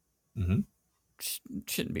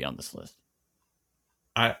 shouldn't be on this list.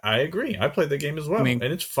 I agree. I played that game as well, and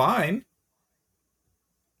it's fine.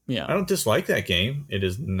 Yeah, I don't dislike that game. It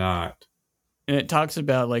is not. And it talks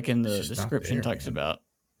about, like in the description, about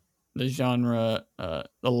the genre,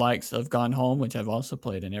 the likes of Gone Home, which I've also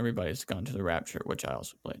played, and Everybody's Gone to the Rapture, which I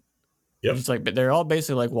also played. Yep. It's like, but they're all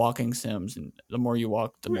basically like walking sims, and the more you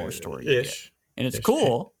walk, the more story you get. And it's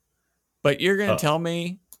cool, but you're going to tell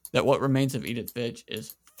me that What Remains of Edith Finch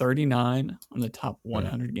is 39 on the top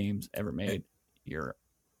 100 games ever made? You're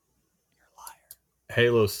a liar.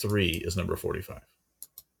 Halo 3 is number 45.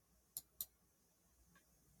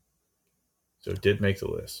 So it did make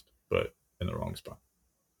the list, but in the wrong spot.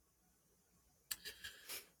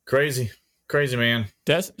 Crazy, man.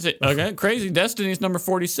 Okay, crazy. Destiny's number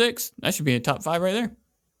 46. That should be a top 5 right there.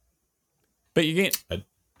 But you can't. I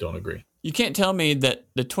don't agree. You can't tell me that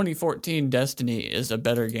the 2014 Destiny is a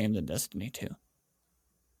better game than Destiny 2.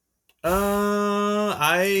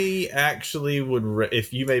 I actually would.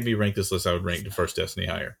 If you made me rank this list, I would rank the first Destiny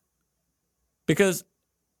higher. Because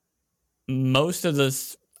most of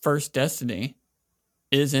this first Destiny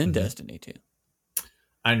is in Destiny 2.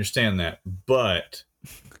 I understand that, but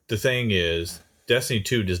the thing is, Destiny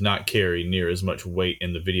 2 does not carry near as much weight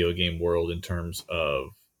in the video game world in terms of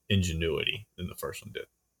ingenuity than the first one did.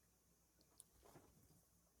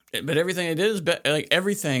 But everything it is, like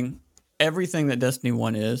everything that Destiny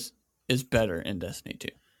 1 is better in Destiny 2.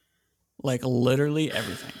 Like literally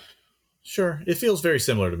everything. Sure, it feels very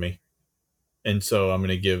similar to me. And so I'm going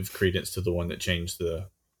to give credence to the one that changed the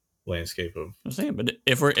landscape of. I'm saying, but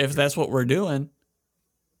if that's what we're doing,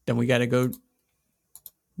 then we got to go.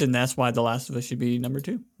 Then that's why The Last of Us should be number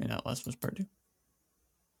 2, and not Last of Us Part 2.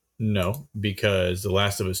 No, because The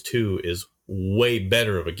Last of Us 2 is way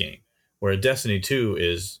better of a game, where Destiny 2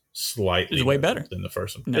 is slightly way better than the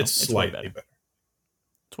first one. No, it's slightly better.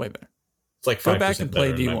 It's way better. It's like 5% go back and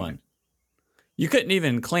play better D1. You couldn't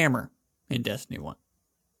even clamor in Destiny 1.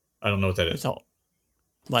 I don't know what that is. It's all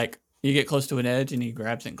like you get close to an edge and he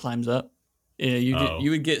grabs it and climbs up. You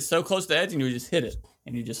would get so close to the edge and you would just hit it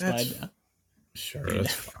and you just slide down. Sure,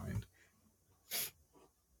 that's fine.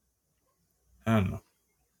 I don't know.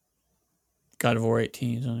 God of War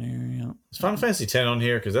 18 is on here. Yeah. Is Final Fantasy 10 on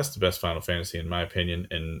here? Because that's the best Final Fantasy in my opinion.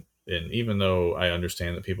 And even though I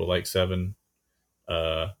understand that people like 7,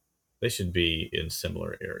 they should be in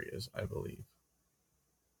similar areas, I believe.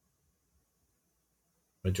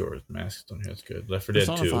 Majora's Mask on here. That's good. Left 4 Dead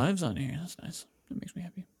 2. Persona 5's on here. That's nice. That makes me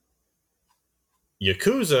happy.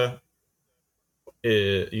 Yakuza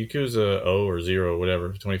 0 or 0, whatever,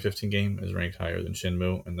 2015 game is ranked higher than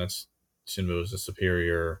Shenmue, and that's Shenmue is the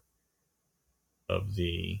superior of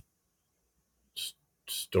the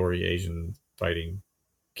story Asian fighting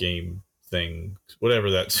game thing,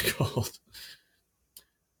 whatever that's called.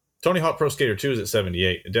 Tony Hawk Pro Skater 2 is at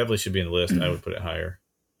 78. It definitely should be in the list. I would put it higher.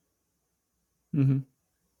 Mm-hmm.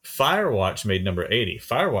 Firewatch made number 80.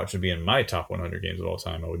 Firewatch would be in my top 100 games of all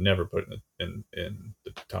time. I would never put it in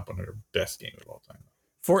the top 100 best games of all time.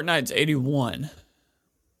 Fortnite's 81.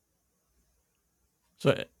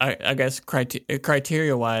 So I guess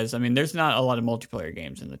criteria-wise, I mean, there's not a lot of multiplayer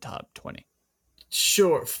games in the top 20.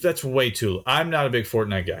 Sure, that's way too low. I'm not a big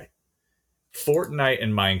Fortnite guy. Fortnite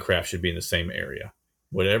and Minecraft should be in the same area.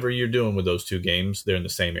 Whatever you're doing with those two games, they're in the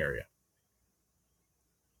same area.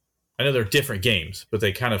 I know they're different games, but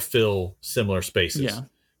they kind of fill similar spaces. Yeah.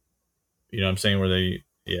 You know what I'm saying?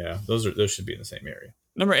 Those should be in the same area.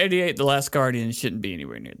 Number 88, The Last Guardian, shouldn't be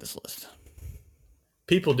anywhere near this list.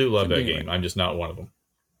 People do love that game. I'm just not one of them.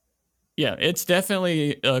 Yeah, it's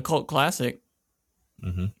definitely a cult classic.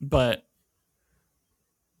 Mm-hmm. But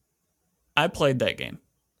I played that game.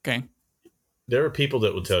 Okay. There are people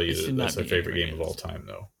that will tell you that that's their favorite game of all time,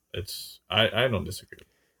 though. I don't disagree.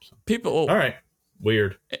 So. People. All right.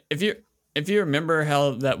 Weird. If you remember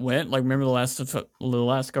how that went, like remember the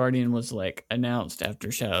Last Guardian was like announced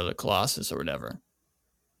after Shadow of the Colossus or whatever,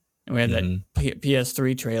 and we had that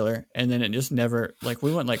PS3 trailer, and then it just never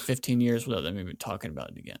we went like 15 years without them even talking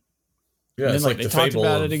about it again. Yeah, and it's then, they talked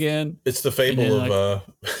about it again. It's the fable of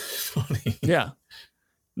funny. Yeah,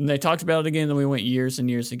 and they talked about it again, then we went years and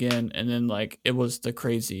years again, and then it was the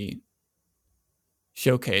crazy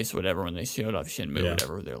showcase, whatever, when they showed off Shenmue,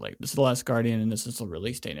 whatever. They're like, this is The Last Guardian, and this is the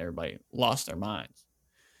release date, and everybody lost their minds.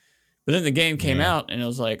 But then the game came out, and it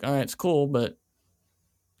was like, all right, it's cool, but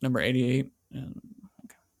number 88.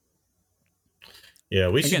 Okay. Yeah,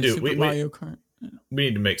 we should do Mario Kart. Yeah. We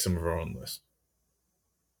need to make some of our own list.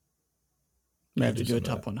 We have to do a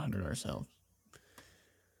top 100 ourselves.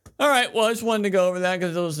 All right, well, I just wanted to go over that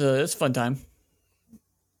because it's a fun time.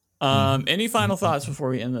 Any final thoughts before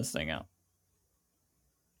we end this thing out?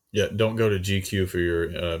 Yeah, don't go to GQ for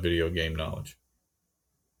your video game knowledge.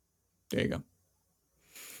 There you go.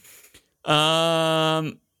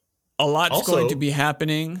 A lot's going to be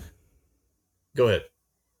happening. Go ahead.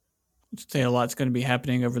 I'd say a lot's going to be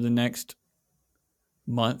happening over the next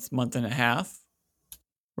month and a half.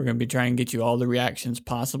 We're going to be trying to get you all the reactions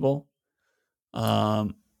possible.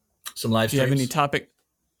 Some live streams. If you have any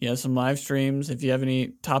some live streams. If you have any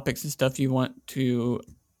topics and stuff you want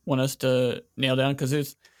us to nail down, because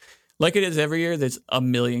there's, like it is every year, there's a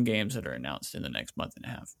million games that are announced in the next month and a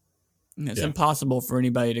half. And it's impossible for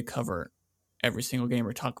anybody to cover every single game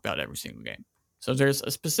or talk about every single game. So if there's a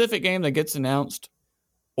specific game that gets announced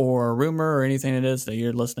or a rumor or anything it is that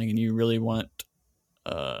you're listening and you really want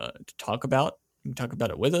to talk about, you can talk about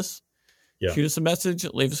it with us. Yeah. Shoot us a message,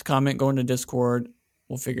 leave us a comment, go into Discord.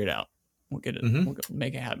 We'll figure it out. We'll get it. We'll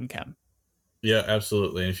make it happen, Cam. Yeah,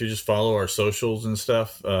 absolutely. And if you just follow our socials and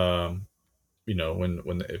stuff, when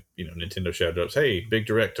Nintendo shout outs, hey, big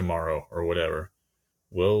direct tomorrow or whatever,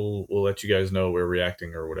 we'll let you guys know we're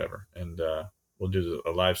reacting or whatever, and we'll do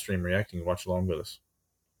a live stream reacting and watch along with us.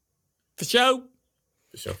 For sure.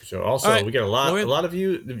 For sure. Also, right. we got a lot of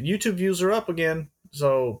you. YouTube views are up again,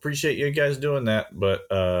 so appreciate you guys doing that. But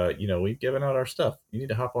we've given out our stuff. You need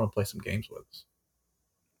to hop on and play some games with us.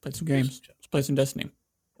 Play some games. Let's play some Destiny.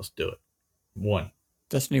 Let's do it. 1.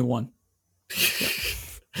 Destiny 1.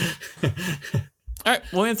 All right.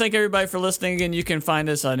 Well, and thank everybody for listening. Again, you can find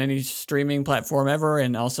us on any streaming platform ever,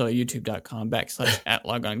 and also at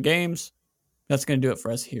youtube.com/@logongames. That's going to do it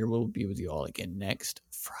for us here. We'll be with you all again next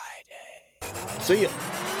Friday. See ya. Oh,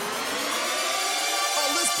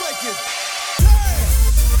 let's break it.